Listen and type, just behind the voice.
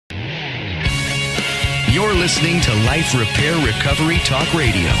You're listening to Life Repair Recovery Talk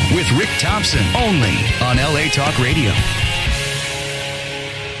Radio with Rick Thompson, only on LA Talk Radio.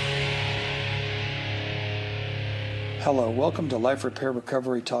 Hello, welcome to Life Repair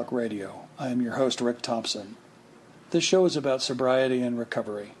Recovery Talk Radio. I am your host, Rick Thompson. This show is about sobriety and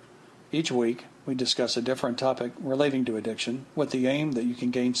recovery. Each week, we discuss a different topic relating to addiction with the aim that you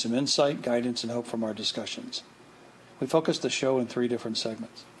can gain some insight, guidance, and hope from our discussions. We focus the show in 3 different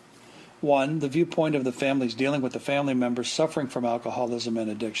segments. 1, the viewpoint of the families dealing with the family members suffering from alcoholism and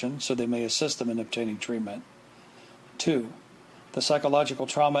addiction so they may assist them in obtaining treatment. 2, the psychological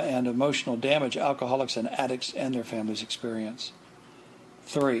trauma and emotional damage alcoholics and addicts and their families experience.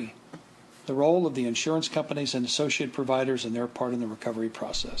 3, the role of the insurance companies and associate providers and their part in the recovery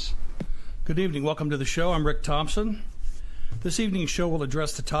process. Good evening. Welcome to the show. I'm Rick Thompson. This evening's show will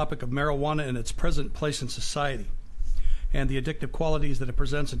address the topic of marijuana and its present place in society and the addictive qualities that it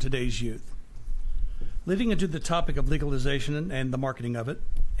presents in today's youth. Leading into the topic of legalization and the marketing of it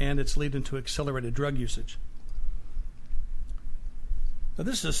and its lead into accelerated drug usage. Now,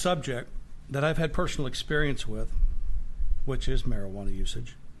 this is a subject that I've had personal experience with, which is marijuana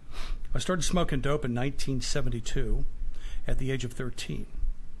usage. I started smoking dope in 1972 at the age of 13.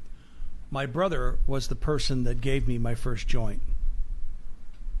 My brother was the person that gave me my first joint,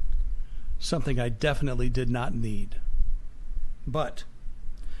 something I definitely did not need. But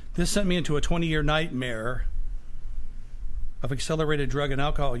this sent me into a 20-year nightmare of accelerated drug and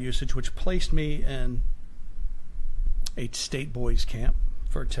alcohol usage, which placed me in a state boys camp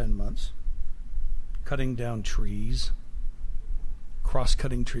for 10 months, cutting down trees,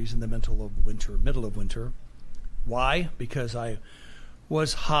 cross-cutting trees in the middle of winter. Why? Because I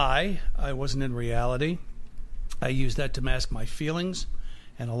was high. I wasn't in reality. I used that to mask my feelings.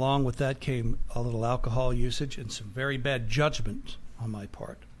 And along with that came a little alcohol usage and some very bad judgment on my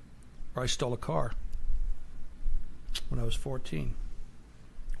part. Or I stole a car when I was 14,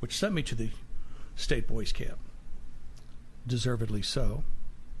 which sent me to the state boys camp. Deservedly so.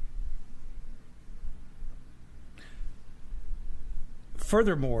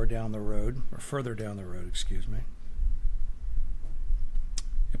 Further down the road,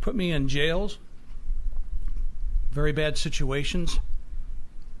 it put me in jails, very bad situations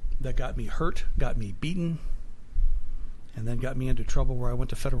that got me hurt, got me beaten, and then got me into trouble where I went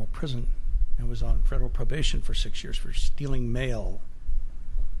to federal prison and was on federal probation for 6 years for stealing mail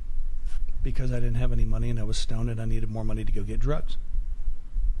because I didn't have any money and I was stoned and I needed more money to go get drugs.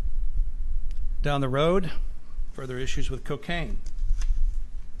 Down the road, further issues with cocaine.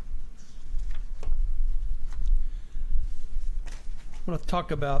 I want to talk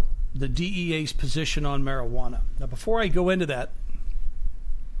about the DEA's position on marijuana. Now, before I go into that,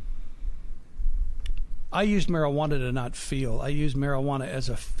 I used marijuana to not feel. I used marijuana as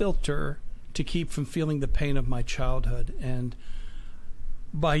a filter to keep from feeling the pain of my childhood. And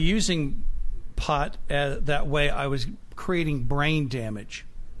by using pot that way, I was creating brain damage.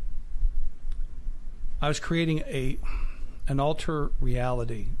 I was creating an alter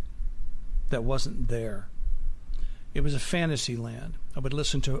reality that wasn't there. It was a fantasy land. I would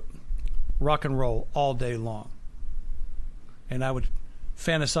listen to rock and roll all day long. And I would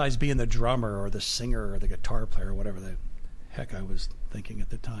fantasize being the drummer or the singer or the guitar player or whatever the heck I was thinking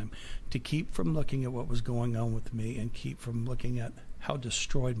at the time, to keep from looking at what was going on with me and keep from looking at how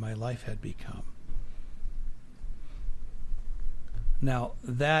destroyed my life had become. Now,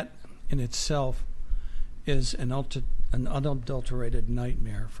 that in itself is an unadulterated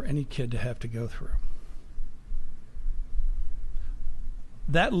nightmare for any kid to have to go through.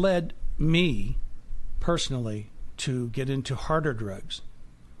 That led me, personally, to get into harder drugs.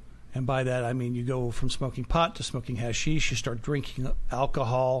 And by that, I mean you go from smoking pot to smoking hashish, you start drinking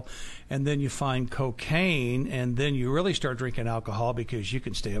alcohol, and then you find cocaine, and then you really start drinking alcohol because you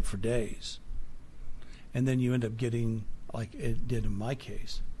can stay up for days. And then you end up getting, like it did in my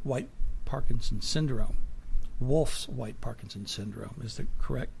case, white Parkinson's syndrome. Wolf's white Parkinson's syndrome is the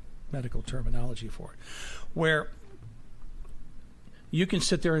correct medical terminology for it, where you can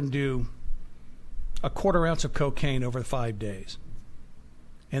sit there and do a quarter ounce of cocaine over 5 days.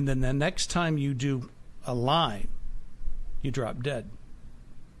 And then the next time you do a line, you drop dead.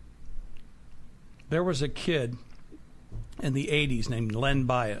 There was a kid in the 80s named Len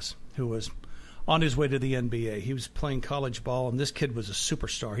Bias who was on his way to the NBA. He was playing college ball, and this kid was a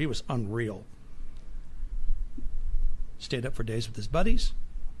superstar. He was unreal. Stayed up for days with his buddies.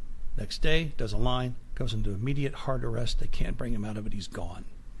 Next day, does a line, goes into immediate heart arrest. They can't bring him out of it. He's gone.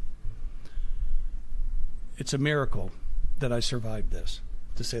 It's a miracle that I survived this,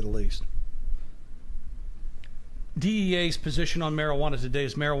 to say the least. DEA's position on marijuana today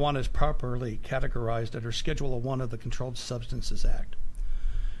is marijuana is properly categorized under Schedule 1 of the Controlled Substances Act.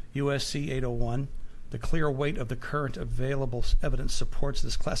 USC 801, the clear weight of the current available evidence supports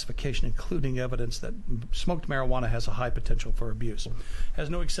this classification, including evidence that smoked marijuana has a high potential for abuse, has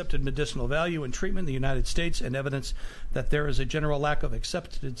no accepted medicinal value in treatment in the United States, and evidence that there is a general lack of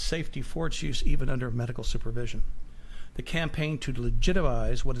accepted safety for its use even under medical supervision. The campaign to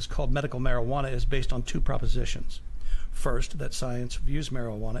legitimize what is called medical marijuana is based on two propositions. First, that science views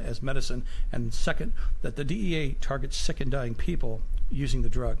marijuana as medicine, and second, that the DEA targets sick and dying people using the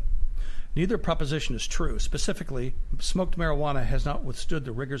drug. Neither proposition is true. Specifically, smoked marijuana has not withstood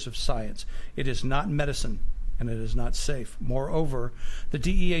the rigors of science. It is not medicine, and it is not safe. Moreover, the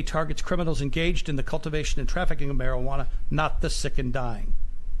DEA targets criminals engaged in the cultivation and trafficking of marijuana, not the sick and dying.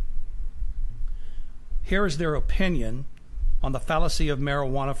 Here is their opinion on the fallacy of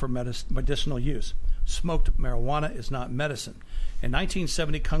marijuana for medicinal use. Smoked marijuana is not medicine. In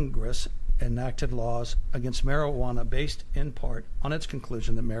 1970, Congress enacted laws against marijuana based in part on its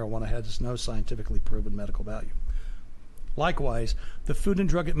conclusion that marijuana has no scientifically proven medical value. Likewise, the Food and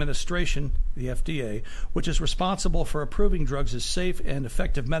Drug Administration, the FDA, which is responsible for approving drugs as safe and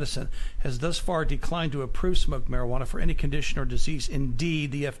effective medicine, has thus far declined to approve smoked marijuana for any condition or disease.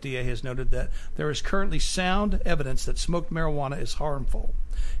 Indeed, the FDA has noted that there is currently sound evidence that smoked marijuana is harmful,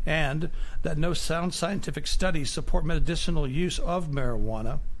 and that no sound scientific studies support medicinal use of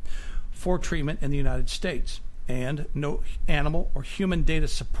marijuana for treatment in the United States, and no animal or human data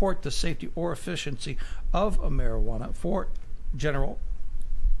support the safety or efficiency of marijuana for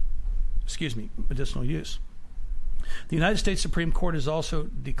medicinal use. The United States Supreme Court has also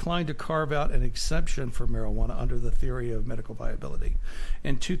declined to carve out an exemption for marijuana under the theory of medical viability.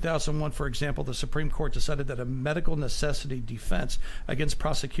 In 2001, for example, the Supreme Court decided that a medical necessity defense against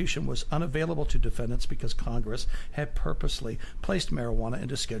prosecution was unavailable to defendants because Congress had purposely placed marijuana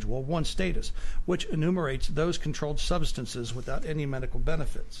into Schedule 1 status, which enumerates those controlled substances without any medical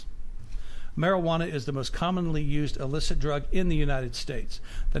benefits. Marijuana is the most commonly used illicit drug in the United States.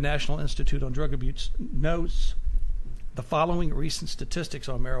 The National Institute on Drug Abuse notes the following recent statistics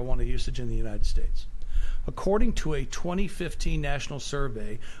on marijuana usage in the United States. According to a 2015 national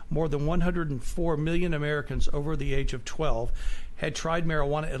survey, more than 104 million Americans over the age of 12 had tried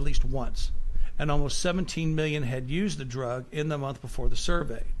marijuana at least once, and almost 17 million had used the drug in the month before the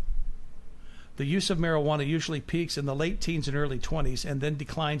survey. The use of marijuana usually peaks in the late teens and early 20s and then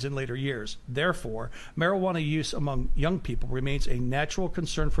declines in later years. Therefore, marijuana use among young people remains a natural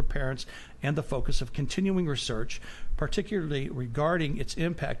concern for parents and the focus of continuing research, particularly regarding its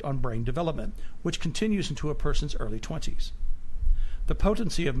impact on brain development, which continues into a person's early 20s. The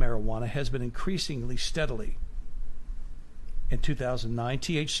potency of marijuana has been increasingly steadily. In 2009,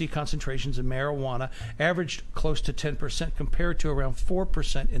 THC concentrations in marijuana averaged close to 10% compared to around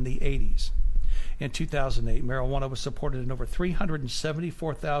 4% in the 80s. In 2008, marijuana was supported in over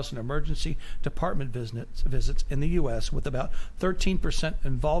 374,000 emergency department visits in the U.S., with about 13%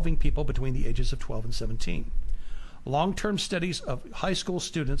 involving people between the ages of 12 and 17. Long-term studies of high school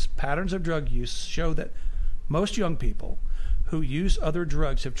students' patterns of drug use show that most young people who use other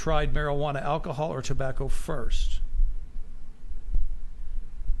drugs have tried marijuana, alcohol, or tobacco first.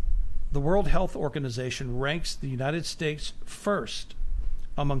 The World Health Organization ranks the United States first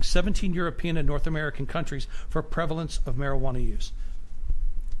among 17 European and North American countries for prevalence of marijuana use.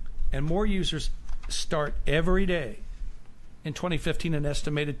 And more users start every day. In 2015, an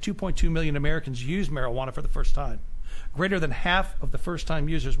estimated 2.2 million Americans used marijuana for the first time. Greater than half of the first-time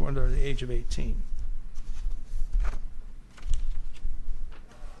users were under the age of 18.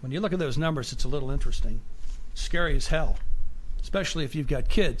 When you look at those numbers, it's a little interesting. Scary as hell, especially if you've got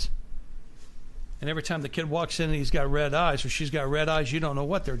kids. And every time the kid walks in and he's got red eyes or she's got red eyes, you don't know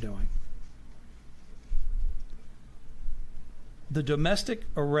what they're doing. The domestic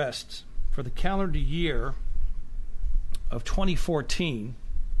arrests for the calendar year of 2014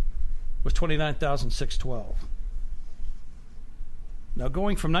 was 29,612. Now,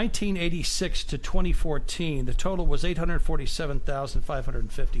 going from 1986 to 2014, the total was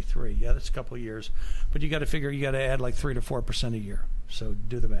 847,553. Yeah, that's a couple of years. But you got to figure you got to add like 3 to 4% a year. So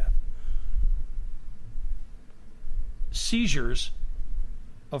do the math. Seizures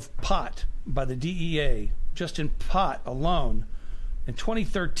of pot by the DEA, just in pot alone, in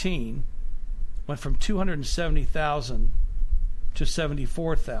 2013 went from 270,000 to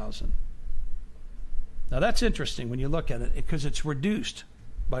 74,000. Now that's interesting when you look at it, because it's reduced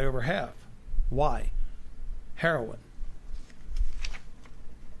by over half. Why? Heroin,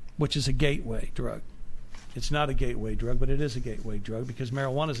 which is a gateway drug. It's not a gateway drug, but it is a gateway drug because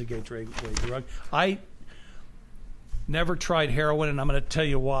marijuana is a gateway drug. Never tried heroin, and I'm going to tell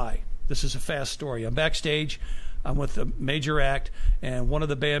you why. This is a fast story. I'm backstage. I'm with a major act, and one of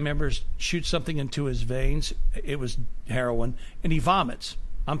the band members shoots something into his veins. It was heroin, and he vomits.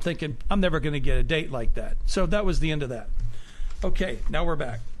 I'm thinking, I'm never going to get a date like that. So that was the end of that. Okay, now we're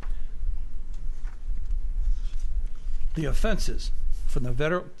back. The offenses from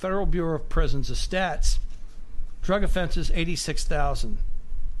the Federal Bureau of Prisons, the stats, drug offenses, 86,000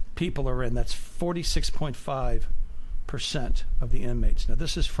 people are in. That's 46.5% of the inmates. Now,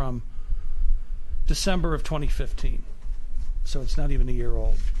 this is from December of 2015, so it's not even a year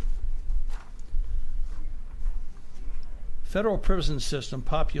old. Federal prison system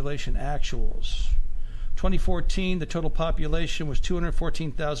population actuals. 2014, the total population was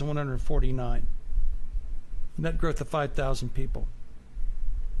 214,149. Net growth of 5,000 people.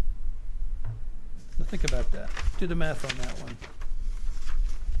 Now think about that. Do the math on that one.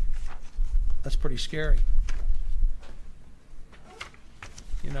 That's pretty scary.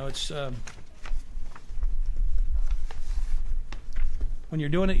 You know, it's when you're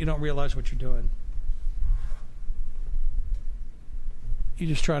doing it, you don't realize what you're doing. You're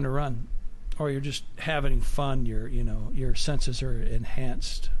just trying to run, or you're just having fun. Your senses are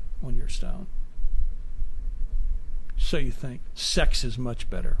enhanced when you're stoned. So you think sex is much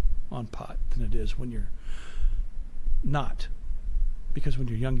better on pot than it is when you're not, because when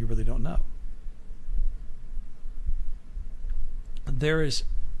you're young, you really don't know. There is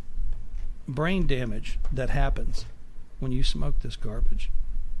brain damage that happens when you smoke this garbage.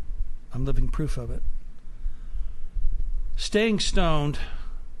 I'm living proof of it. Staying stoned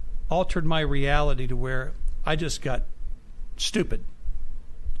altered my reality to where I just got stupid.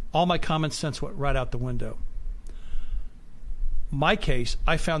 All my common sense went right out the window. My case,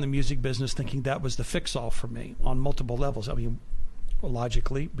 I found the music business thinking that was the fix-all for me on multiple levels. I mean,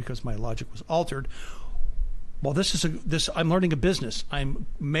 logically, because my logic was altered. Well, I'm learning a business. I'm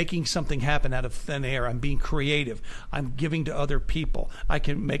making something happen out of thin air. I'm being creative. I'm giving to other people. I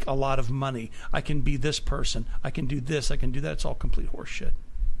can make a lot of money. I can be this person. I can do this. I can do that. It's all complete horseshit,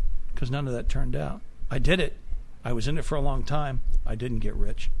 because none of that turned out. I did it. I was in it for a long time. I didn't get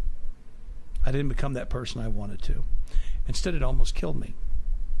rich. I didn't become that person I wanted to. Instead, it almost killed me.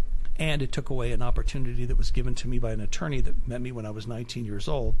 And it took away an opportunity that was given to me by an attorney that met me when I was 19 years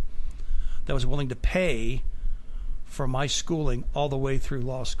old, that was willing to pay for my schooling all the way through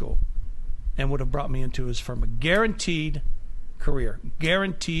law school, and would have brought me into his firm. A guaranteed career,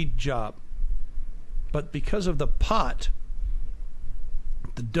 guaranteed job. But because of the pot,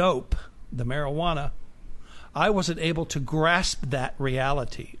 the dope, the marijuana, I wasn't able to grasp that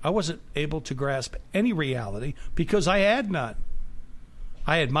reality. I wasn't able to grasp any reality because I had none.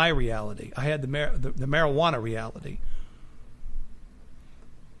 I had my reality. I had the marijuana reality.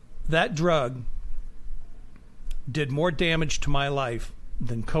 That drug did more damage to my life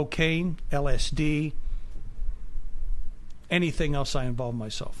than cocaine, LSD, anything else I involved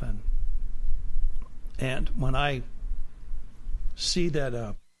myself in. And when I see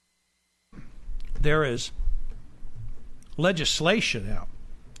that there is legislation out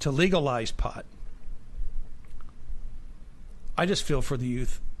to legalize pot, I just feel for the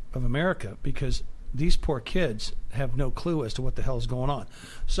youth of America, because these poor kids have no clue as to what the hell's going on.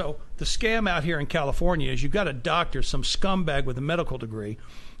 So the scam out here in California is you've got a doctor, some scumbag with a medical degree.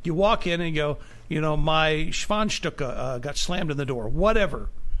 You walk in and you go, my Schwanstucke got slammed in the door. Whatever.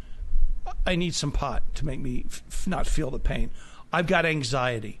 I need some pot to make me not feel the pain. I've got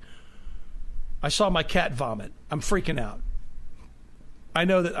anxiety. I saw my cat vomit. I'm freaking out. I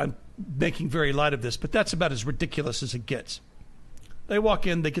know that I'm making very light of this, but that's about as ridiculous as it gets. They walk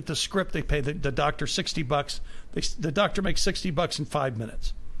in, they get the script, they pay the doctor $60. The doctor makes $60 in 5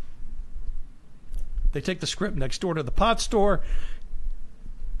 minutes. They take the script next door to the pot store.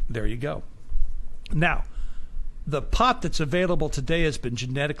 There you go. Now, the pot that's available today has been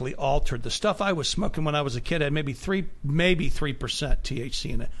genetically altered. The stuff I was smoking when I was a kid had maybe 3% THC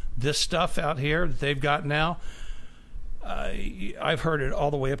in it. This stuff out here that they've got now, I've heard it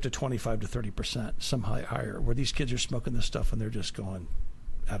all the way up to 25 to 30%, some higher, where these kids are smoking this stuff and they're just going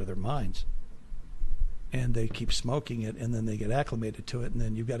out of their minds. And they keep smoking it, and then they get acclimated to it, and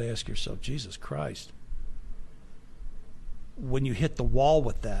then you've got to ask yourself, Jesus Christ. When you hit the wall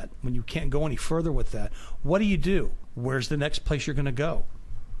with that, when you can't go any further with that, what do? Where's the next place you're going to go?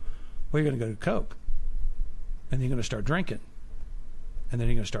 Well, you're going to go to Coke. And then you're going to start drinking. And then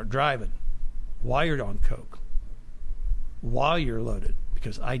you're going to start driving while you're on Coke, while you're loaded,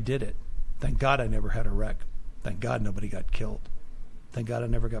 because I did it. Thank God I never had a wreck. Thank God nobody got killed. Thank God I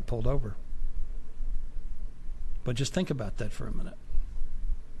never got pulled over. But just think about that for a minute.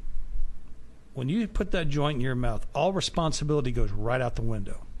 when you put that joint in your mouth, all responsibility goes right out the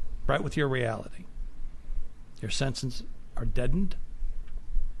window, right with your reality. Your senses are deadened.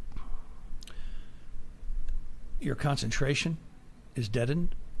 Your concentration is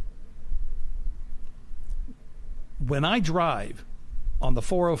deadened. When I drive on the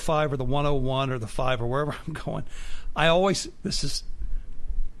 405 or the 101 or the 5 or wherever I'm going, I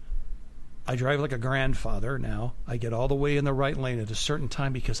drive like a grandfather now. I get all the way in the right lane at a certain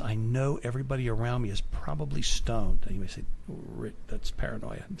time because I know everybody around me is probably stoned. And you may say, Rick, that's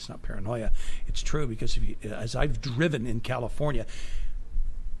paranoia. It's not paranoia. It's true because as I've driven in California,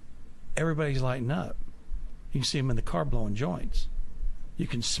 everybody's lighting up. You can see them in the car blowing joints. You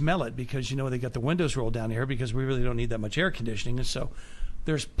can smell it because, they got the windows rolled down here because we really don't need that much air conditioning. And so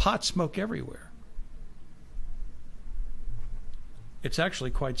there's pot smoke everywhere. It's actually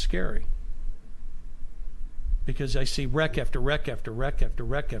quite scary because I see wreck after wreck after wreck after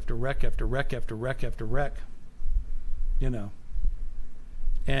wreck after wreck after wreck after wreck after wreck.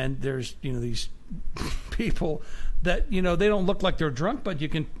 And there's, these people that, they don't look like they're drunk, but you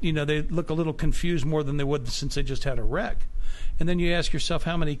can, they look a little confused more than they would since they just had a wreck. And then you ask yourself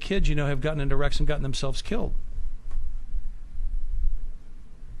how many kids, have gotten into wrecks and gotten themselves killed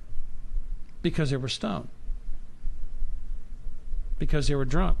because they were stoned, because they were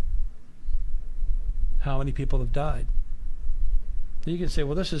drunk. How many people have died? You can say,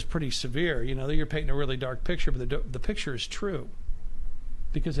 well, this is pretty severe. You're painting a really dark picture, but the picture is true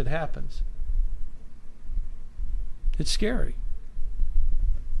because it happens. It's scary.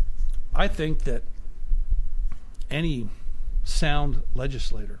 I think that any sound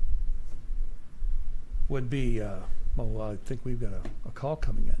legislator would be, I think we've got a call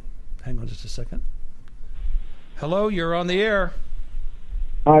coming in. Hang on just a second. Hello, you're on the air.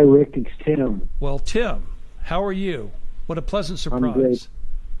 Hi, Rick. It's Tim. Well, Tim, how are you? What a pleasant surprise.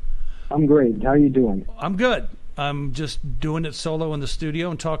 I'm great. How are you doing? I'm good. I'm just doing it solo in the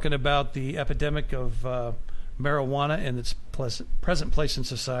studio and talking about the epidemic of marijuana and its present place in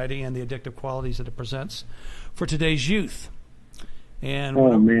society and the addictive qualities that it presents for today's youth. And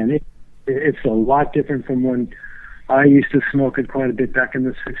man, it's a lot different from when I used to smoke it quite a bit back in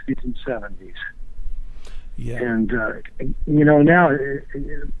the 60s and 70s. Yeah. And, now,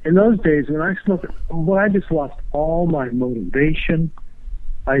 in those days when I smoked, I just lost all my motivation.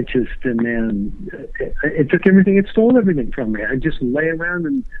 And then it took everything, it stole everything from me. I just lay around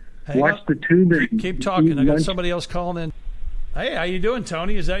and watch the tube. And keep talking. I got somebody else calling in. Hey, how you doing,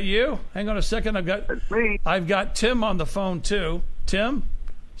 Tony? Is that you? Hang on a second. I've got Tim on the phone too. Tim?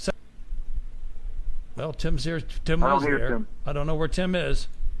 Well, Tim's here. Tim was there. Tim. I don't know where Tim is,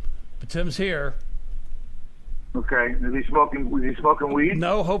 but Tim's here. Okay. Was he smoking weed?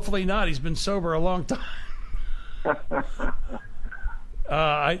 No, hopefully not. He's been sober a long time.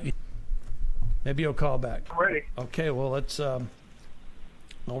 Maybe he'll call back. I'm ready. Okay, well, let's. I'll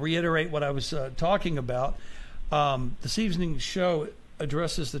reiterate what I was talking about. This evening's show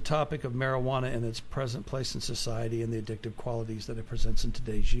addresses the topic of marijuana and its present place in society and the addictive qualities that it presents in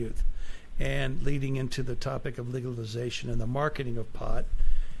today's youth, and leading into the topic of legalization and the marketing of pot,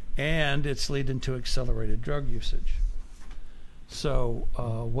 and its lead into accelerated drug usage. So,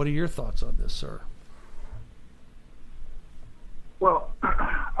 what are your thoughts on this, sir? Well,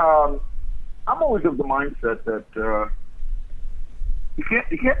 I'm always of the mindset that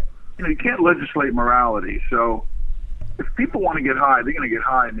you can't legislate morality. So, if people want to get high, they're going to get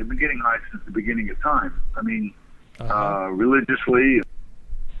high, and they've been getting high since the beginning of time. I mean, religiously.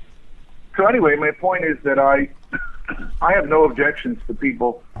 So anyway, my point is that I have no objections to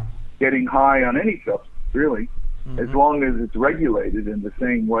people getting high on any substance, really, as long as it's regulated in the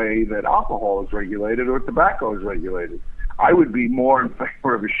same way that alcohol is regulated or tobacco is regulated. I would be more in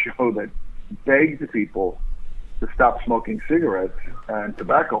favor of a show that begs people to stop smoking cigarettes and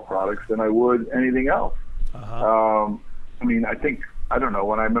tobacco products than I would anything else. I mean, I don't know,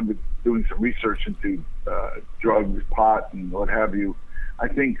 when I remember doing some research into drugs, pot, and what have you, I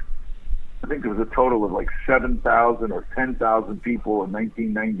think there was a total of like 7,000 or 10,000 people in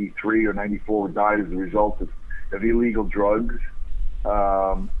 1993 or 94 who died as a result of illegal drugs,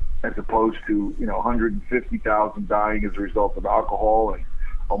 as opposed to 150,000 dying as a result of alcohol and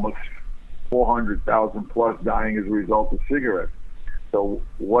almost 400,000 plus dying as a result of cigarettes. So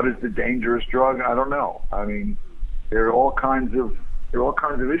what is the dangerous drug? I don't know. I mean, there are all kinds of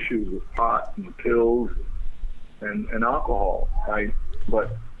issues with pot and pills and alcohol.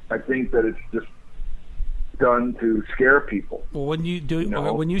 But I think that it's just done to scare people. Well, when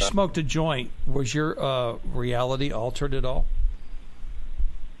you smoked a joint, was your reality altered at all?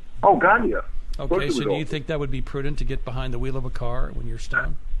 Oh God, yeah. Okay, so do you think that would be prudent to get behind the wheel of a car when you're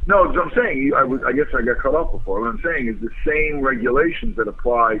stoned? No, as I'm saying, I guess I got cut off before. What I'm saying is the same regulations that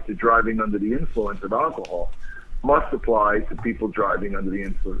apply to driving under the influence of alcohol must apply to people driving under the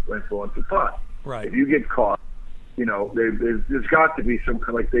influence of pot. Right. If you get caught, there's got to be some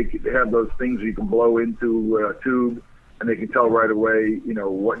kind of, like they have those things you can blow into a tube, and they can tell right away,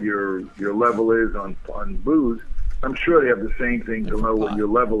 what your level is on booze. I'm sure they have the same thing to know what your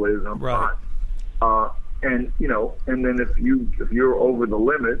level is on pot. And then if you're over the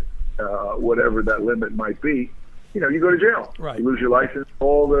limit, whatever that limit might be, you go to jail. Right. You lose your license,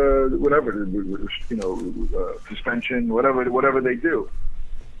 all the whatever, suspension, whatever they do.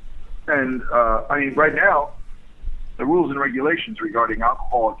 And right now, the rules and regulations regarding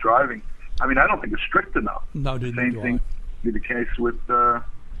alcohol driving, I don't think are strict enough. No, the same thing be the case with. If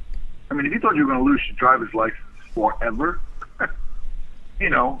you thought you were going to lose your driver's license forever, like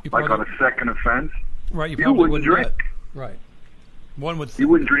on a second offense. Right, you wouldn't drink. Right. One would think. You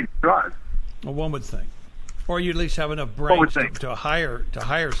wouldn't drink and drive. Well, one would think. Or you at least have enough brains to hire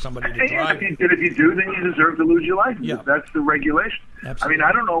somebody to drive. If you do, then you deserve to lose your license. Yeah. That's the regulation. Absolutely.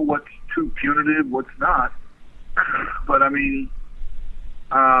 I don't know what's too punitive, what's not. But look,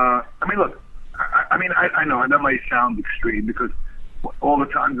 I know that might sound extreme because all the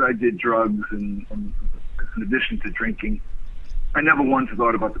times I did drugs and in addition to drinking, I never once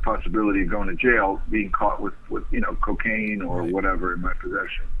thought about the possibility of going to jail, being caught with cocaine or whatever in my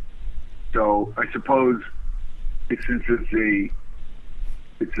possession. So I suppose since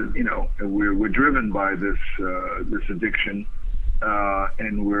we're driven by this addiction,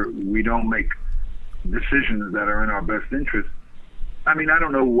 and we don't make decisions that are in our best interest. I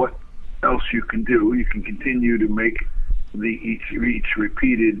don't know what else you can do. You can continue to make each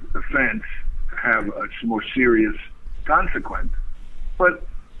repeated offense have a more serious consequence. But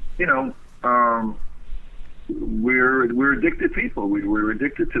we're addicted people. We're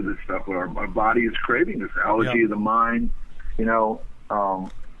addicted to this stuff. Our body is craving this. Allergy of the mind,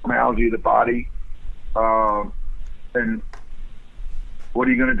 allergy of the body, and what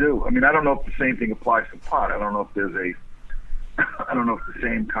are you going to do? I don't know if the same thing applies to pot. I don't know if the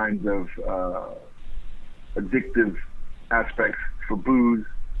same kinds of addictive aspects for booze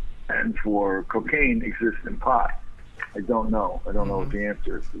and for cocaine exist in pot. I don't know. I don't know what the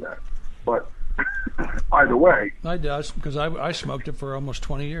answer is to that. But either way, I does because I smoked it for almost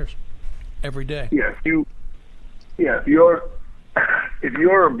 20 years, every day. Yeah, if you're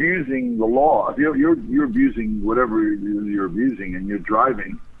abusing the law, if you're abusing whatever you're abusing and you're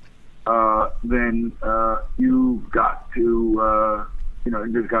driving, then you've got to,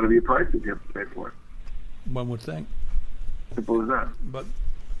 there's got to be a price that you have to pay for it. One would think. Simple as that. But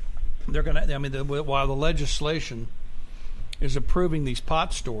they're going to, while the legislation is approving these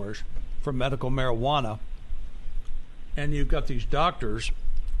pot stores for medical marijuana, and you've got these doctors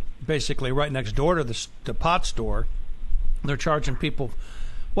basically right next door to the pot store, they're charging people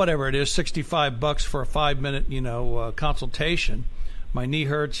whatever it is, $65 for a 5-minute consultation. My knee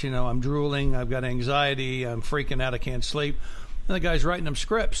hurts, I'm drooling, I've got anxiety, I'm freaking out, I can't sleep. And the guy's writing them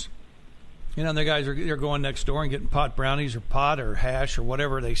scripts. And the guys are going next door and getting pot brownies or pot or hash or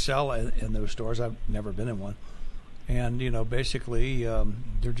whatever they sell in those stores. I've never been in one. And, basically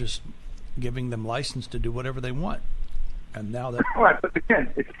they're just giving them license to do whatever they want. And now that... Right, but again,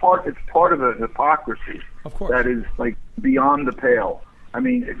 it's part of the hypocrisy. Of course. That is, beyond the pale.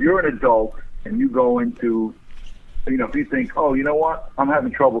 If you're an adult and you go into... if you think, oh, you know what? I'm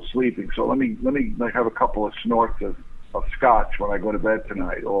having trouble sleeping, so let me have a couple of snorts of scotch when I go to bed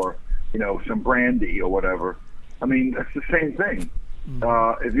tonight, or some brandy or whatever. That's the same thing.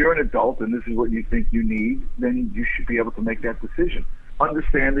 Mm-hmm. If you're an adult and this is what you think you need, then you should be able to make that decision,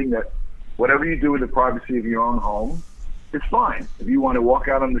 understanding that whatever you do in the privacy of your own home, it's fine. If you want to walk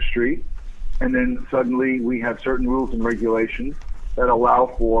out on the street, and then suddenly we have certain rules and regulations that allow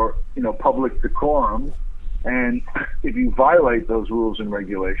for public decorum. And if you violate those rules and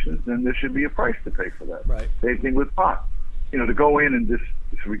regulations, then there should be a price to pay for that. Right. Same thing with pot. To go in and this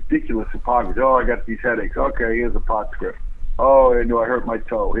ridiculous hypocrisy. Oh, I got these headaches. Okay, here's a pot script. Oh, I hurt my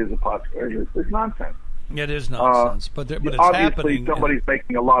toe. Here's a pot script. It's nonsense. It is nonsense, but it's obviously happening. Somebody's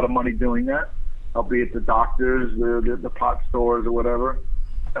making a lot of money doing that, albeit the doctors, the pot stores, or whatever.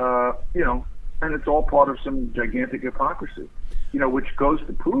 And it's all part of some gigantic hypocrisy. Which goes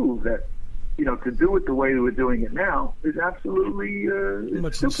to prove that. To do it the way we're doing it now is absolutely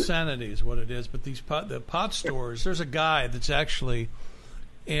it's stupid. Insanity is what it is. But the pot stores, there's a guy that's actually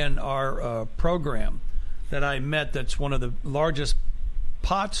in our program that I met that's one of the largest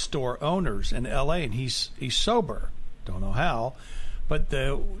pot store owners in L.A., and he's sober. Don't know how. But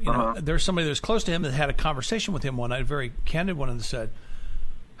there's somebody that was close to him that had a conversation with him one night, a very candid one, and said,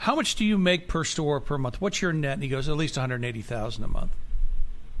 how much do you make per store per month? What's your net? And he goes, at least $180,000 a month.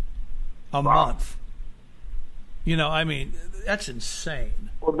 A month. You know, I mean, that's insane.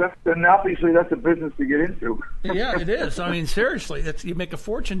 Well, then obviously that's a business to get into. Yeah, it is. I mean, seriously, you make a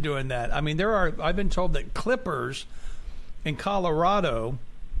fortune doing that. I mean, I've been told that clippers in Colorado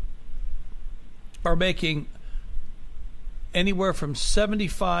are making anywhere from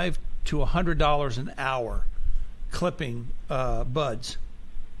 $75 to $100 an hour clipping buds.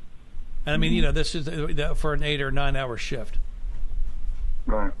 And I mean, you know, this is for an 8 or 9 hour shift.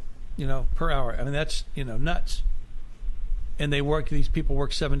 Right. You know, per hour. I mean, that's, you know, nuts. And these people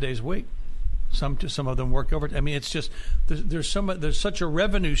work 7 days a week. Some of them work over. I mean, it's just, there's such a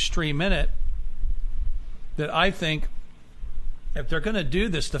revenue stream in it that I think if they're going to do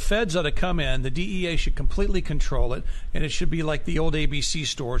this, the feds ought to come in, the DEA should completely control it, and it should be like the old ABC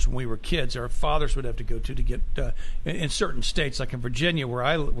stores when we were kids. Our fathers would have to go to get, in certain states, like in Virginia where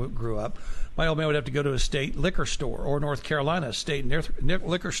I grew up, my old man would have to go to a state liquor store, or North Carolina, a state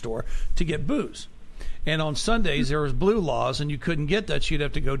liquor store, to get booze. And on Sundays, there was blue laws, and you couldn't get that. So you'd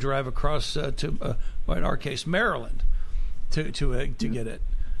have to go drive across to, in our case, Maryland, to get it.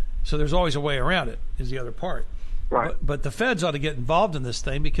 So there's always a way around it, is the other part. Right. But the feds ought to get involved in this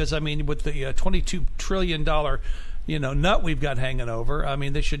thing because, I mean, with the $22 trillion, you know, nut we've got hanging over, I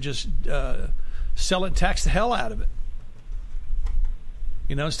mean, they should just sell it and tax the hell out of it.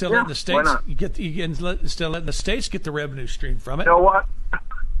 You know, instead of letting the states instead of letting the states get the revenue stream from it. You know what?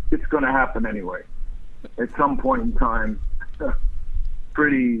 It's going to happen anyway. At some point in time,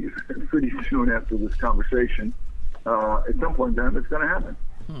 pretty soon after this conversation, at some point in time, it's going to happen.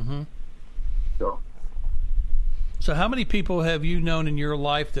 Mm-hmm. So how many people have you known in your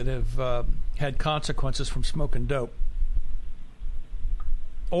life that have had consequences from smoking dope?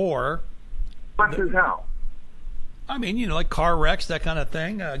 Or... how? I mean, you know, like car wrecks, that kind of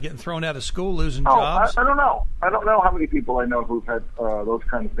thing, getting thrown out of school, losing jobs. I don't know. I don't know how many people I know who've had those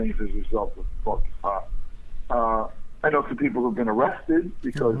kind of things as a result of smoking pot. I know some people who've been arrested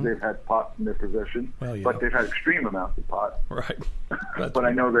because they've had pot in their possession, but they've had extreme amounts of pot. Right. But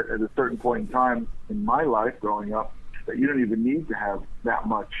I know that at a certain point in time in my life growing up, that you don't even need to have that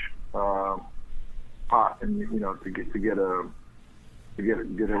much pot, and you know, to get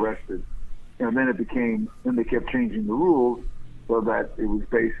arrested. And then they kept changing the rules so that it was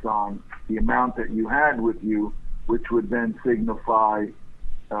based on the amount that you had with you, which would then signify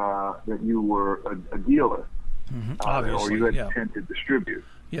that you were a dealer, or you had intent to distribute.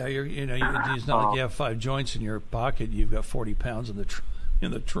 Yeah, it's not like you have 5 joints in your pocket. You've got 40 pounds in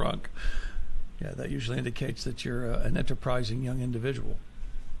the trunk. Yeah, that usually indicates that you're an enterprising young individual.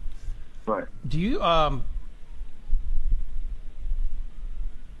 Right. Do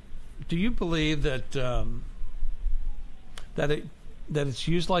you believe that that it's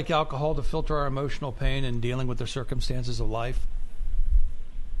used like alcohol to filter our emotional pain and dealing with the circumstances of life?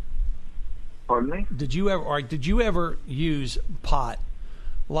 Pardon me? Did you ever use pot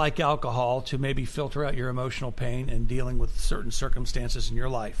like alcohol to maybe filter out your emotional pain and dealing with certain circumstances in your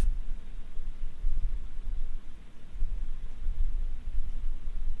life?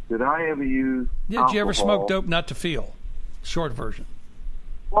 Did I ever use alcohol? Did you ever smoke dope not to feel? Short version.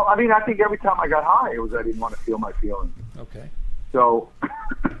 Well, I mean, I think every time I got high, I didn't want to feel my feelings. Okay. So,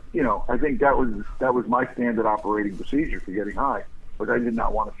 you know, I think that was my standard operating procedure for getting high, but I did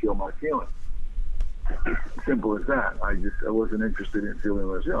not want to feel my feelings. Simple as that. I wasn't interested in feeling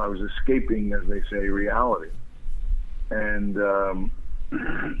those. You know, I was escaping, as they say, reality, and you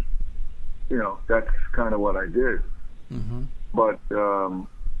know, that's kind of what I did. Mm-hmm. But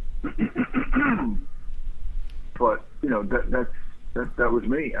but you know, that was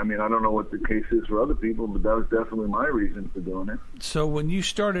me. I mean, I don't know what the case is for other people, but that was definitely my reason for doing it. So when you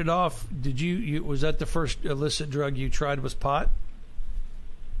started off, was that the first illicit drug you tried was pot?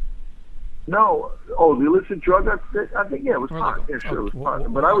 No. Oh, the illicit drug? I think, yeah, it was pot. Yeah, sure, it was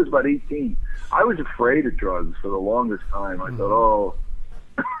pot. But I was about 18. I was afraid of drugs for the longest time. I thought,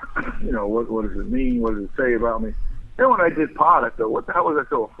 you know, what does it mean? What does it say about me? Then when I did pot, I thought, what the hell was I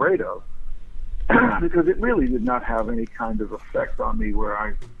so afraid of? Because it really did not have any kind of effect on me where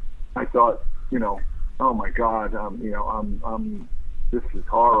I thought, you know, oh my God, you know, this is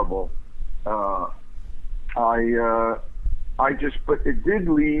horrible. But it did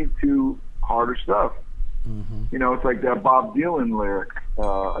lead to harder stuff. Mm-hmm. You know, it's like that Bob Dylan lyric.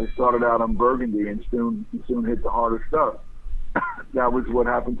 I started out on Burgundy and soon hit the harder stuff. That was what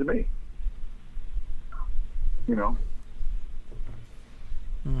happened to me. You know.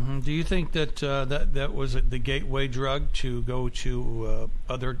 Mm-hmm. Do you think that that was the gateway drug to go to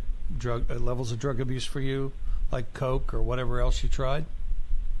other drug levels of drug abuse for you, like coke or whatever else you tried?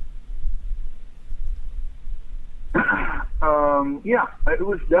 Yeah, it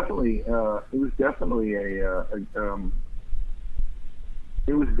was definitely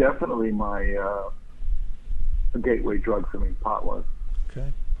my a gateway drug for me. Pot was.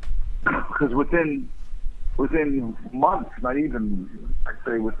 Okay. Because within months, not even, I'd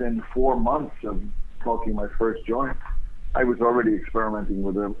say within 4 months of smoking my first joint, I was already experimenting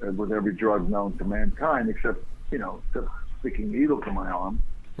with every drug known to mankind, except sticking needles in my arm.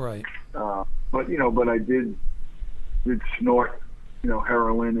 Right. But I did snort,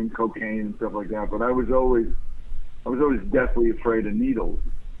 heroin and cocaine and stuff like that. But I was always deathly afraid of needles,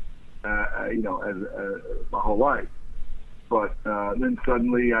 as my whole life. But then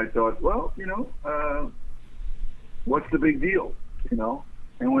suddenly I thought, well, what's the big deal,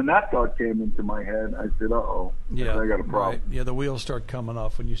 And when that thought came into my head, I said, uh-oh, yeah, I got a problem. Right. Yeah, the wheels start coming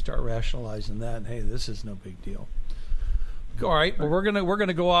off when you start rationalizing that. And, hey, this is no big deal. All right, well, we're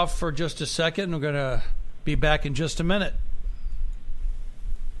gonna go off for just a second. We're gonna be back in just a minute.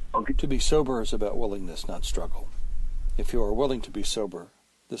 Okay. To be sober is about willingness, not struggle. If you are willing to be sober,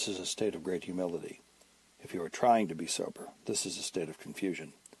 this is a state of great humility. If you are trying to be sober, this is a state of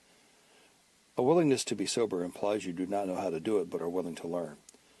confusion. A willingness to be sober implies you do not know how to do it but are willing to learn.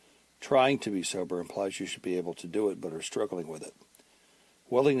 Trying to be sober implies you should be able to do it but are struggling with it.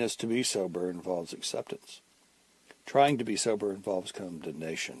 Willingness to be sober involves acceptance. Trying to be sober involves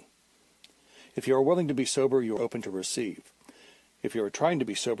condemnation. If you are willing to be sober, you are open to receive. If you are trying to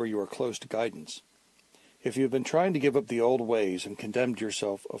be sober, you are closed to guidance. If you have been trying to give up the old ways and condemned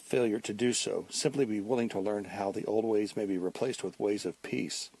yourself a failure to do so, simply be willing to learn how the old ways may be replaced with ways of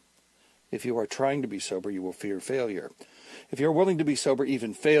peace. If you are trying to be sober, you will fear failure. If you are willing to be sober,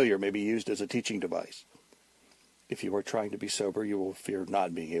 even failure may be used as a teaching device. If you are trying to be sober, you will fear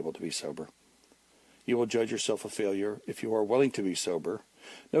not being able to be sober. You will judge yourself a failure. If you are willing to be sober,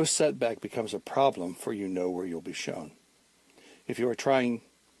 no setback becomes a problem, for you know where you'll be shown. If you are trying,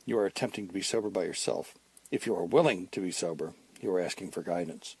 you are attempting to be sober by yourself. If you are willing to be sober, you are asking for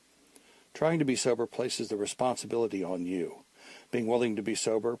guidance. Trying to be sober places the responsibility on you. Being willing to be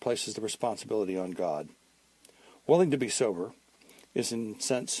sober places the responsibility on God. Willing to be sober is, in a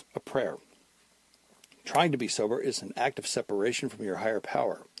sense, a prayer. Trying to be sober is an act of separation from your higher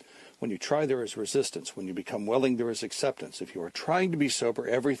power. When you try, there is resistance. When you become willing, there is acceptance. If you are trying to be sober,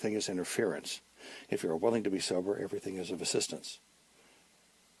 everything is interference. If you are willing to be sober, everything is of assistance.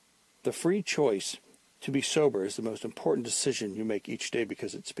 The free choice to be sober is the most important decision you make each day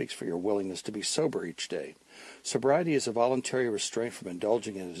because it speaks for your willingness to be sober each day. Sobriety is a voluntary restraint from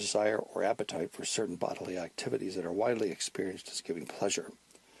indulging in a desire or appetite for certain bodily activities that are widely experienced as giving pleasure.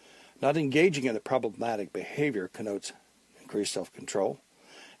 Not engaging in the problematic behavior connotes increased self-control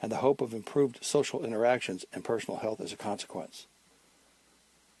and the hope of improved social interactions and personal health as a consequence.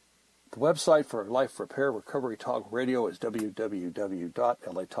 The website for Life Repair Recovery Talk Radio is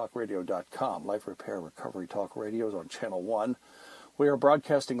www.latalkradio.com. Life Repair Recovery Talk Radio is on Channel 1. We are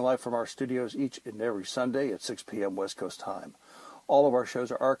broadcasting live from our studios each and every Sunday at 6 p.m. West Coast time. All of our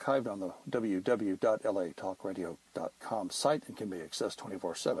shows are archived on the www.latalkradio.com site and can be accessed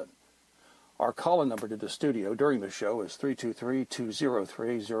 24/7. Our call-in number to the studio during the show is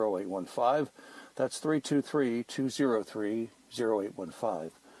 323-203-0815. That's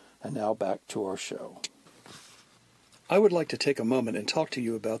 323-203-0815. And now back to our show. I would like to take a moment and talk to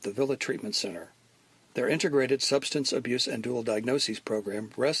you about the Villa Treatment Center. Their integrated substance abuse and dual diagnoses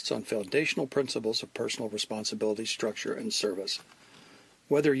program rests on foundational principles of personal responsibility, structure, and service.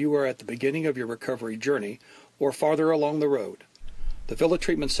 Whether you are at the beginning of your recovery journey or farther along the road, the Villa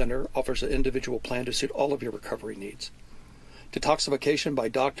Treatment Center offers an individual plan to suit all of your recovery needs. Detoxification by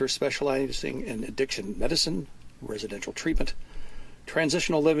doctors specializing in addiction medicine, residential treatment,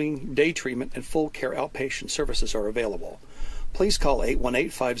 transitional living, day treatment, and full care outpatient services are available. Please call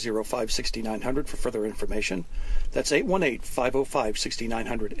 818-505-6900 for further information. That's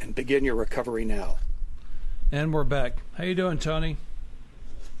 818-505-6900 and begin your recovery now. And we're back. How you doing, Tony?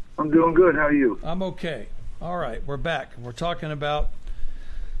 I'm doing good. How are you? I'm okay. All right, we're back. We're talking about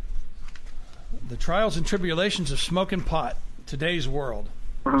the trials and tribulations of smoking pot, today's world,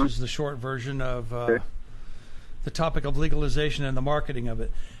 which is the short version of the topic of legalization and the marketing of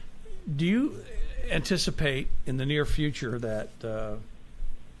it. Do you anticipate in the near future that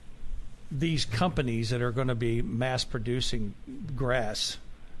these companies that are going to be mass producing grass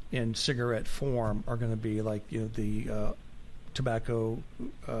in cigarette form are going to be like the tobacco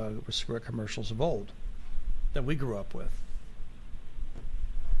cigarette commercials of old that we grew up with?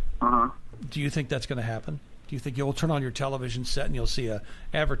 Do you think that's going to happen? Do you think you'll turn on your television set and you'll see a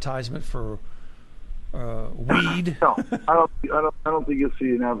advertisement for weed? No, I don't think you'll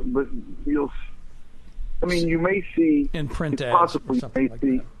see it now. But I mean, you may see in print ads, possibly or something like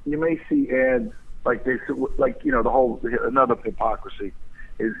that. You may see ads like the whole another hypocrisy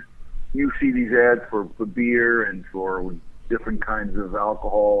is you see these ads for beer and for different kinds of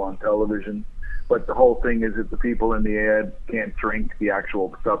alcohol on television, but the whole thing is that the people in the ad can't drink the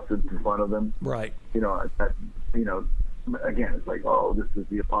actual substance in front of them. Right. Again, it's like, oh, this is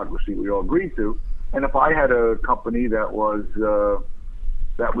the hypocrisy we all agreed to. And if I had a company that was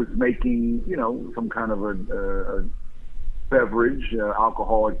making, some kind of a beverage,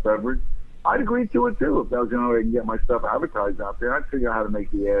 alcoholic beverage, I'd agree to it too. If that was the only way I can get my stuff advertised out there, I'd figure out how to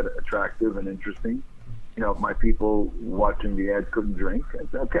make the ad attractive and interesting. If my people watching the ads couldn't drink,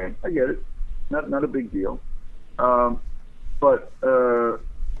 I'd say, okay, I get it. Not a big deal. But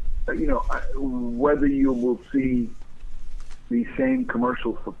whether you will see the same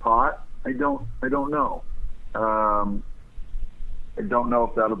commercials for pot, I don't know. I don't know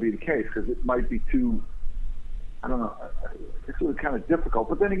if that'll be the case because it might be too. I don't know. It's really kind of difficult.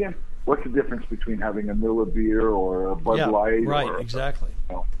 But then again, what's the difference between having a Miller beer or a Bud Light? Right, exactly.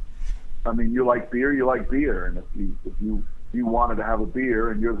 I mean, you like beer, and if you wanted to have a beer,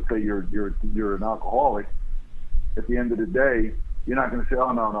 and you're an alcoholic, at the end of the day, you're not going to say,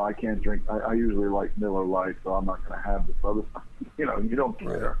 oh no, I can't drink. I usually like Miller Lite, so I'm not going to have this other stuff. You don't care.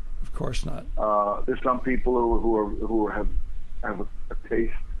 Right. Of course not. There's some people who have a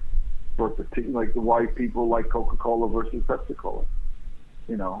taste for particular, like the white people like Coca-Cola versus Pepsi-Cola.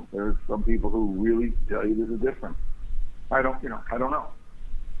 There's some people who really tell you there's a difference. I don't know. I don't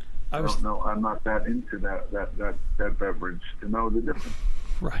know. I'm not that into that beverage to know the difference.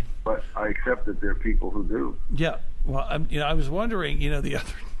 Right. But I accept that there are people who do. Yeah. Well, I was wondering,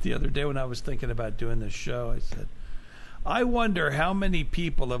 the other day when I was thinking about doing this show, I said, I wonder how many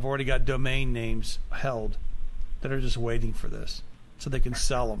people have already got domain names held that are just waiting for this so they can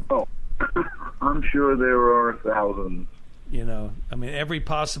sell them. Oh, I'm sure there are thousands. Every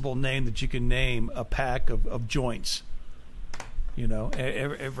possible name that you can name a pack of joints.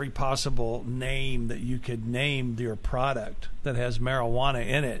 Every possible name that you could name your product that has marijuana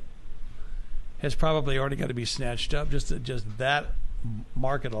in it has probably already got to be snatched up. Just that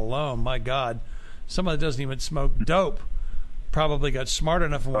market alone, my God. Someone that doesn't even smoke dope probably got smart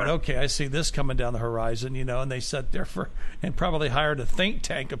enough and went, okay, I see this coming down the horizon, and they sat there and probably hired a think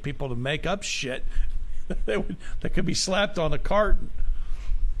tank of people to make up shit that could be slapped on a carton.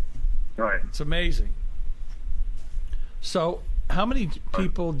 Right. It's amazing. So how many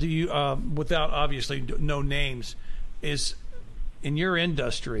people do you, without obviously no names, is in your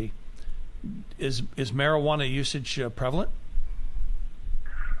industry, is marijuana usage prevalent?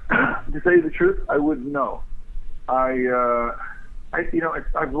 To tell you the truth, I wouldn't know. I've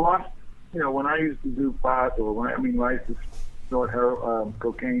lost, when I used to do pot or when I used to snort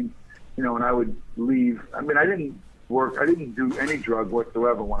cocaine, and I would leave. I didn't do any drug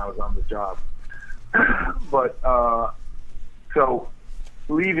whatsoever when I was on the job. But, so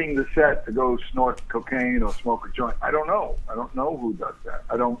leaving the set to go snort cocaine or smoke a joint, I don't know. I don't know who does that.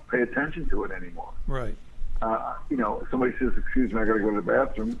 I don't pay attention to it anymore. Right. If somebody says, excuse me, I got to go to the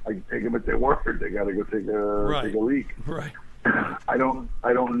bathroom, I take them at their word. They got to go take a leak. Right. I don't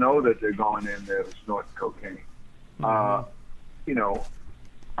know that they're going in there to snort cocaine. Mm-hmm.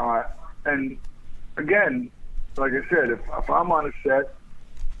 And again, like I said, if I'm on a set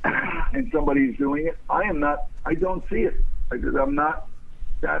and somebody's doing it, I don't see it. I'm not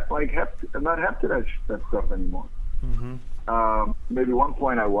that I'm not hep to that stuff anymore. Mm-hmm. Maybe at one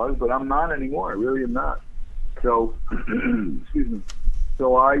point I was, but I'm not anymore. I really am not. So, excuse me.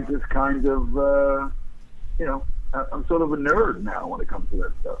 So I just kind of, I'm sort of a nerd now when it comes to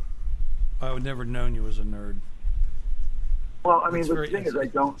that stuff. I would never known you as a nerd. Well, the thing is, I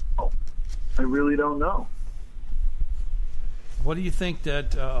don't know. I really don't know. What do you think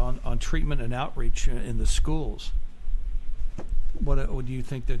that on treatment and outreach in the schools? What do you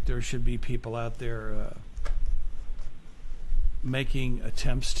think that there should be people out there making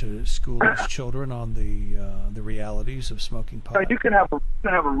attempts to school these children on the realities of smoking pot? You can have a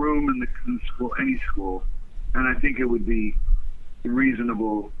room in the school, any school, and I think it would be a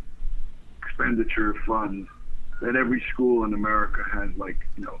reasonable expenditure of funds that every school in America has,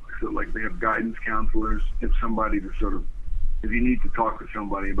 so they have guidance counselors. If you need to talk to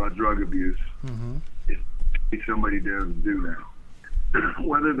somebody about drug abuse, mm-hmm. it's somebody there to do that.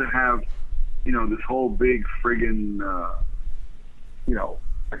 Whether they have, this whole big friggin',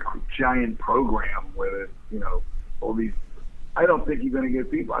 giant program where, all these, I don't think you're going to get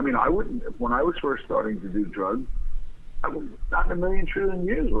people. I wouldn't, when I was first starting to do drugs, I was not in a million trillion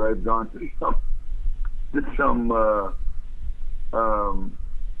years where I've gone to some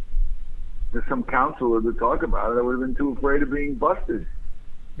there's some counselor to talk about it, I would have been too afraid of being busted.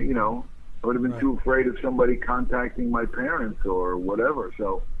 You know, I would have been too afraid of somebody contacting my parents or whatever.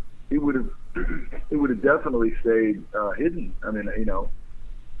 So it would have definitely stayed hidden. I mean, you know,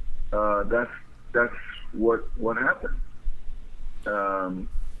 that's what happened.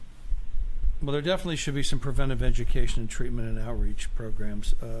 Well, there definitely should be some preventive education and treatment and outreach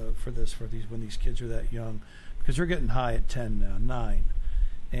programs for these when these kids are that young, because they're getting high at 10 now, 9,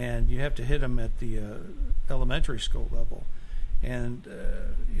 and you have to hit them at the elementary school level. And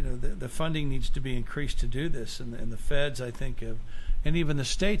you know, the funding needs to be increased to do this, and the feds, I think, have, and even the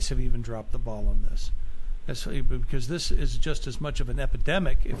states have even dropped the ball on this. That's because this is just as much of an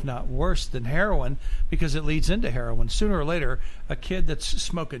epidemic, if not worse, than heroin, because it leads into heroin. Sooner or later, a kid that's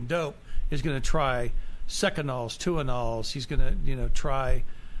smoking dope is going to try secanols, tuanols. He's going to, you know, try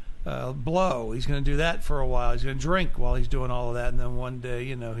blow. He's going to do that for a while. He's going to drink while he's doing all of that, and then one day,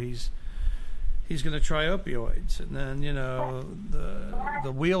 you know, he's going to try opioids, and then, you know,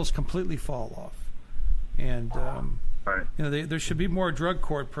 the wheels completely fall off. And right. you know, there should be more drug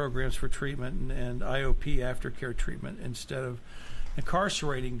court programs for treatment and IOP aftercare treatment instead of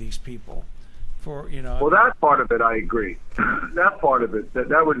incarcerating these people. For, you know, well, that part of it, I agree. That part of it,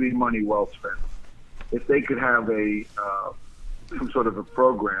 that would be money well spent. If they could have some sort of a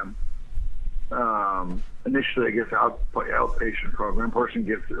program, initially, I guess, outpatient program. Person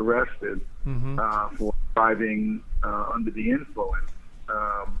gets arrested for driving under the influence.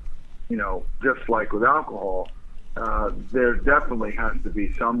 You know, just like with alcohol, there definitely has to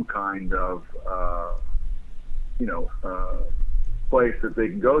be some kind of, place that they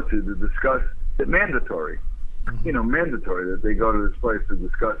can go to discuss it. Mandatory, you know, mandatory that they go to this place to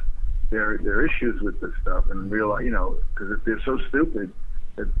discuss their issues with this stuff and realize, you know, because if they're so stupid,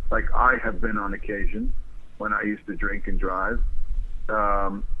 that, like I have been on occasion when I used to drink and drive,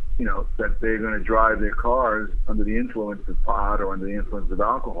 you know, that they're going to drive their cars under the influence of pot or under the influence of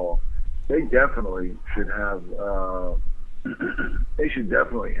alcohol. They definitely should have. They should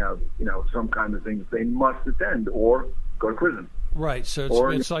definitely have, you know, some kind of thing that they must attend or go to prison. Right. So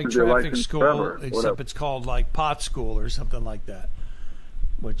it's like traffic school, forever, except whatever. it's called like pot school or something like that.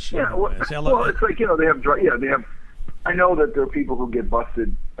 Which yeah, well, it's like, you know, they have. I know that there are people who get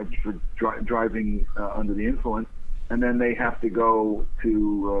busted for driving under the influence, and then they have to go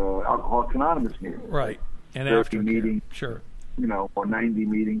to Alcoholics Anonymous meetings. Right. And 30 after meetings, sure. You know, or 90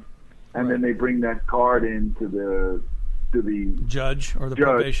 meetings, and then they bring that card in to the judge or the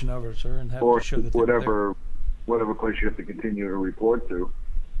probation officer and have to show that whatever place you have to continue to report to,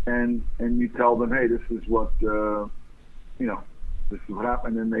 and you tell them, hey, this is what you know, this is what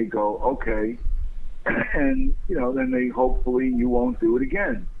happened, and they go, okay, and you know, then they hopefully you won't do it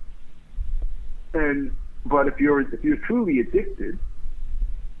again. But if you're truly addicted,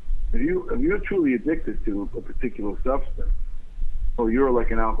 if you're truly addicted to a particular substance, or you're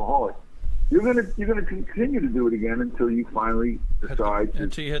like an alcoholic, you're gonna continue to do it again until you finally decide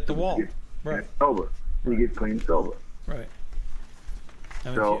until you hit the wall. Right. Sober. You get clean sober. Right. I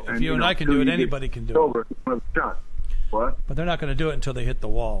mean, So, if you and I can do it, anybody can do sober, it. What? But they're not going to do it until they hit the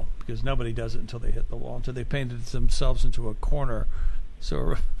wall, because nobody does it until they hit the wall, until they painted themselves into a corner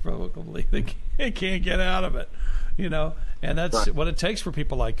so irrevocably they can't get out of it, you know. And that's what it takes for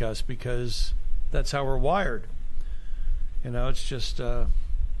people like us, because that's how we're wired. You know, it's just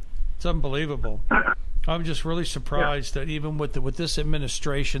it's unbelievable. I'm just really surprised that even with this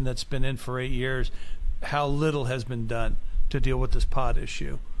administration that's been in for 8 years, how little has been done to deal with this pot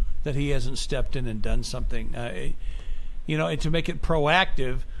issue, that he hasn't stepped in and done something. You know, and to make it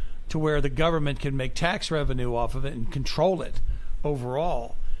proactive to where the government can make tax revenue off of it and control it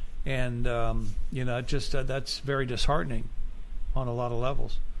overall. And, you know, just that's very disheartening on a lot of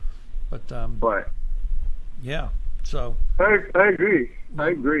levels. But, yeah, so. I agree.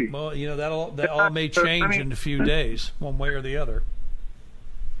 Well, you know, that all may change in a few days, one way or the other.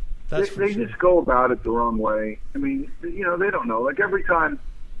 They just go about it the wrong way. I mean, you know, they don't know. Like every time,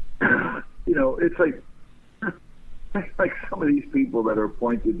 you know, it's like some of these people that are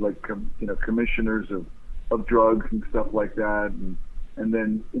appointed, like, you know, commissioners of drugs and stuff like that, and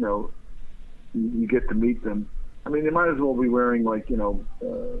then, you know, you get to meet them. I mean, they might as well be wearing, like, you know,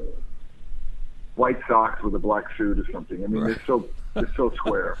 white socks with a black suit or something. I mean, they're so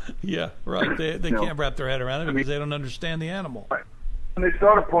square. Yeah, right. They can't wrap their head around it because they don't understand the animal. Right. And they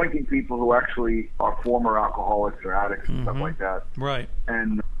start appointing people who actually are former alcoholics or addicts and stuff like that. Right.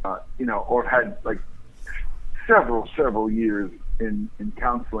 And, you know, or had like several years in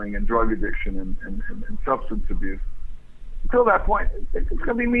counseling and drug addiction and substance abuse. Until that point, it's going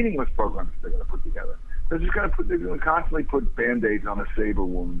to be meaningless programs they're going to put together. They're going to constantly put Band-Aids on a saber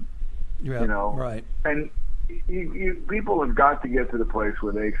wound. Yeah, you know, right. And people have got to get to the place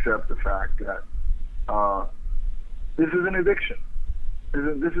where they accept the fact that this is an addiction.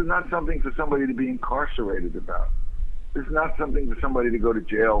 This is not something for somebody to be incarcerated about. This is not something for somebody to go to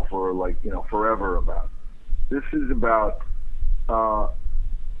jail for, like, you know, forever about. This is about,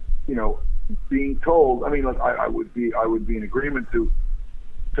 you know, being told. I mean, look, I would be in agreement to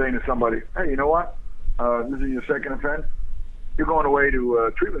saying to somebody, hey, you know what? This is your second offense. You're going away to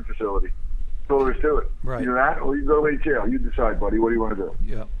a treatment facility. That's all there is to it. Right. Either that or you go away to jail. You decide, buddy. What do you want to do?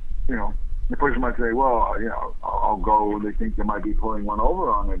 Yeah. You know, the person might say, well, you know, I'll go. They think they might be pulling one over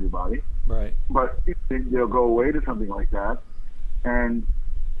on everybody. Right. But they'll go away to something like that. And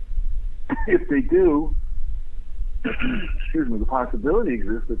if they do, excuse me, the possibility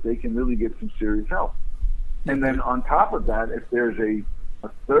exists that they can really get some serious help. And then on top of that, if there's a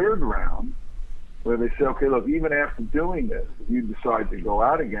third round where they say, okay, look, even after doing this, if you decide to go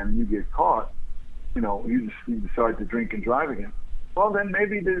out again and you get caught, you know, you decide to drink and drive again, well, then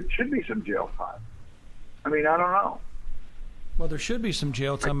maybe there should be some jail time. I mean, I don't know. Well, there should be some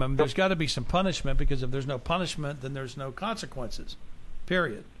jail time. I mean, there's got to be some punishment, because if there's no punishment, then there's no consequences.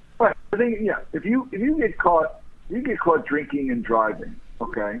 Period. Right. I think, yeah. If you get caught drinking and driving,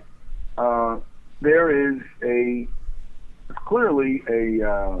 okay, there is clearly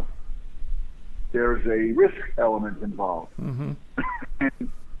there's a risk element involved, Mm-hmm. and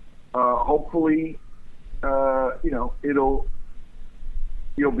hopefully, you know,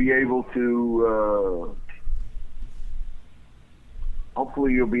 you'll be able to.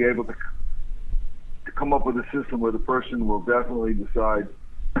 Hopefully you'll be able to come up with a system where the person will definitely decide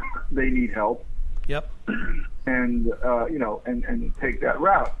they need help. Yep. And, you know, and take that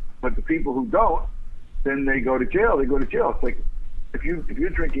route. But the people who don't, then they go to jail. They go to jail. It's like if you're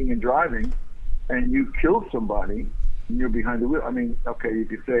drinking and driving and you kill somebody and you're behind the wheel. I mean, okay, you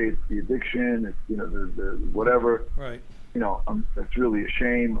could say it's the addiction, it's, you know, the whatever. Right. You know, it's really a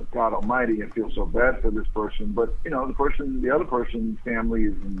shame. God Almighty, I feel so bad for this person. But, you know, the other person's family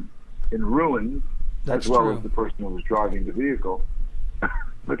is in ruins, That's as well true. as the person who was driving the vehicle.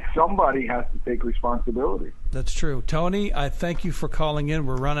 But somebody has to take responsibility. That's true. Tony, I thank you for calling in.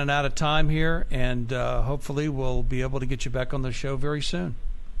 We're running out of time here, and hopefully we'll be able to get you back on the show very soon.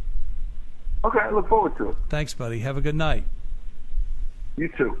 Okay, I look forward to it. Thanks, buddy. Have a good night. You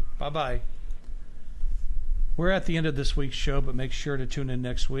too. Bye-bye. We're at the end of this week's show, but make sure to tune in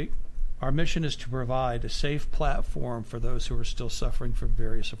next week. Our mission is to provide a safe platform for those who are still suffering from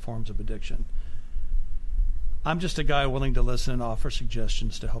various forms of addiction. I'm just a guy willing to listen and offer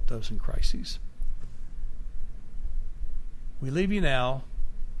suggestions to help those in crises. We leave you now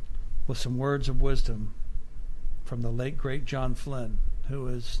with some words of wisdom from the late, great John Flynn, who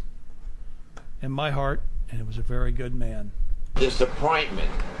is in my heart, and he was a very good man. Disappointment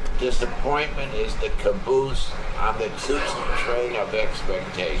is the caboose on the choo-choo train of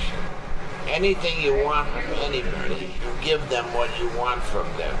expectation. Anything you want from anybody, you give them what you want from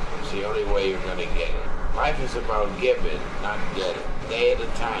them. It's the only way you're going to get it. Life is about giving, not getting, day at a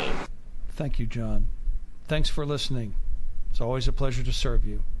time. Thank you, John. Thanks for listening. It's always a pleasure to serve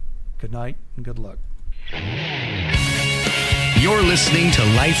you. Good night and good luck. You're listening to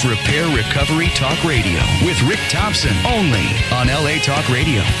Life Repair Recovery Talk Radio with Rick Thompson, only on LA Talk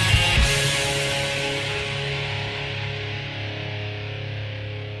Radio.